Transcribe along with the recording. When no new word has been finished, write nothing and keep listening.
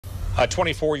A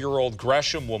 24-year-old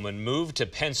Gresham woman moved to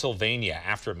Pennsylvania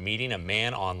after meeting a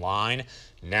man online.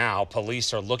 Now,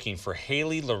 police are looking for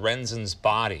Haley Lorenzen's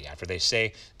body after they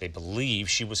say they believe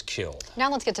she was killed. Now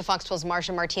let's get to Fox 12's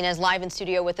Marcia Martinez live in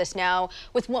studio with us now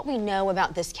with what we know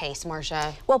about this case,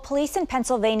 Marcia. Well, police in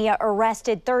Pennsylvania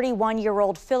arrested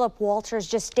 31-year-old Philip Walters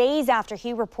just days after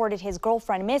he reported his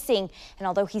girlfriend missing. And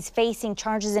although he's facing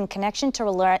charges in connection to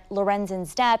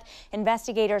Lorenzen's death,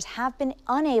 investigators have been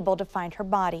unable to find her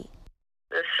body.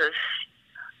 This is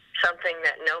something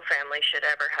that no family should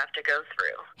ever have to go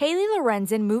through. Haley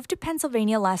Lorenzen moved to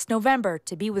Pennsylvania last November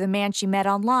to be with a man she met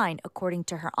online, according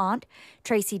to her aunt.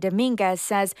 Tracy Dominguez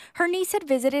says her niece had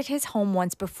visited his home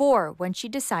once before when she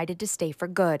decided to stay for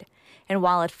good. And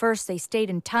while at first they stayed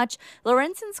in touch,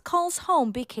 Lorenzen's calls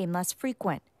home became less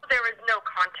frequent. There was no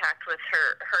contact with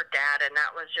her dad, and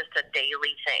that was just a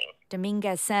daily thing.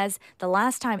 Dominguez says the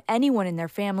last time anyone in their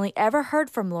family ever heard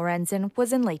from Lorenzen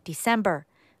was in late December.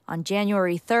 On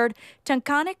January 3rd,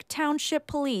 Tunkhannock Township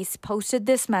Police posted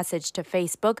this message to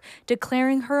Facebook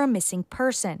declaring her a missing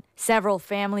person. Several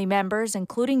family members,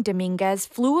 including Dominguez,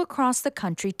 flew across the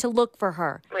country to look for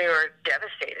her. We were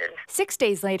devastated. 6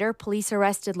 days later, police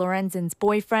arrested Lorenzen's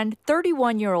boyfriend,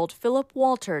 31-year-old Philip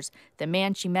Walters. The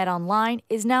man she met online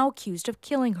is now accused of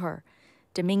killing her.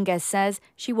 Dominguez says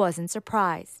she wasn't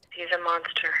surprised. He's a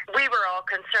monster. We were all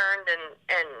concerned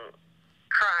and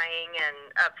crying and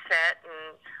upset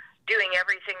and doing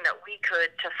everything that we could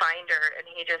to find her, and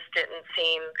he just didn't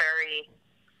seem very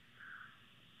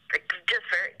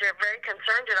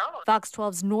concerned at all. Fox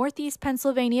 12's Northeast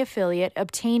Pennsylvania affiliate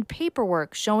obtained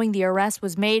paperwork showing the arrest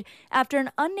was made after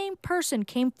an unnamed person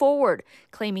came forward,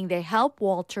 claiming they helped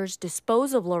Walters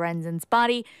dispose of Lorenzen's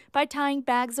body by tying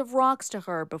bags of rocks to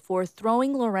her before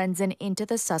throwing Lorenzen into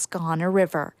the Susquehanna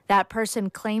River. That person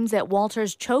claims that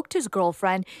Walters choked his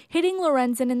girlfriend, hitting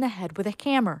Lorenzen in the head with a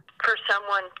hammer. For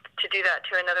someone to do that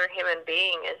to another human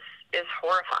being is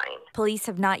horrifying. Police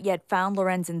have not yet found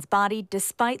Lorenzen's body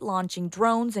despite launching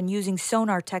drones and using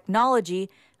sonar technology.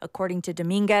 According to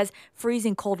Dominguez,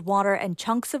 freezing cold water and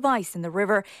chunks of ice in the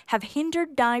river have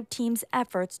hindered dive teams'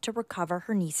 efforts to recover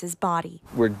her niece's body.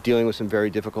 We're dealing with some very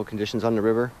difficult conditions on the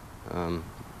river.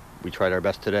 We tried our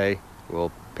best today.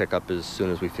 We'll pick up as soon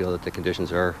as we feel that the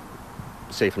conditions are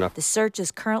safe enough. The search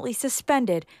is currently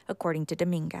suspended, according to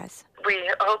Dominguez. We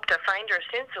hope to find her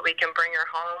soon so we can bring her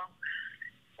home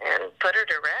and put her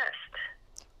to rest.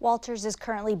 Walters is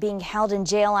currently being held in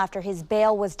jail after his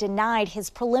bail was denied. His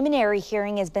preliminary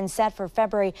hearing has been set for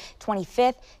February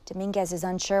 25th. Dominguez is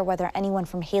unsure whether anyone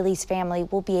from Haley's family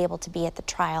will be able to be at the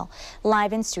trial.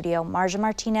 Live in studio, Marcia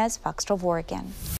Martinez, Fox 12 Oregon.